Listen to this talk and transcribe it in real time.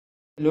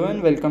Hello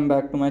and welcome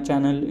back to my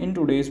channel. In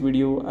today's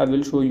video I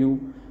will show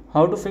you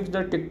how to fix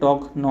the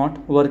TikTok not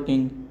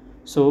working.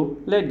 So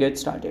let's get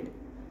started.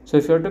 So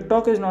if your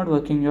TikTok is not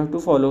working, you have to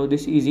follow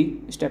this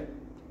easy step.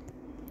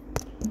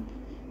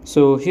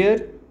 So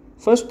here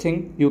first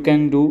thing you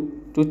can do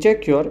to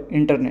check your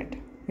internet.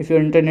 If your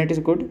internet is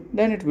good,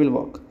 then it will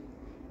work.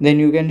 Then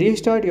you can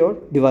restart your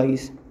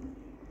device.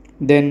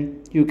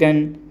 Then you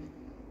can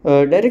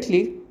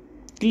directly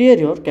clear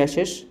your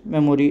cache's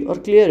memory or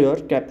clear your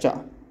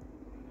captcha.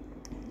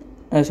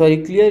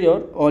 Clear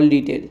your all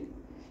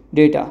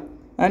data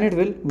and it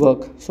will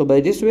work. So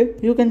by this way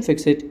you can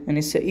fix it, and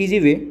it's an easy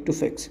way to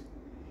fix.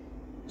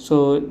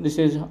 So this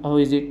is how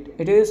easy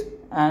it is,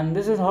 and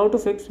this is how to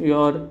fix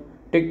your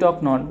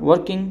TikTok not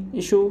working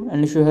issue.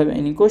 And if you have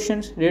any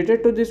questions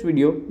related to this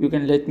video, you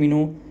can let me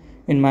know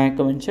in my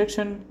comment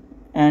section.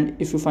 And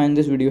if you find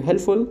this video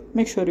helpful,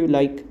 make sure you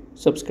like,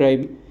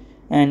 subscribe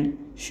and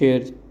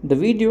share the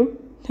video.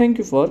 Thank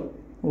you for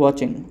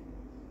watching.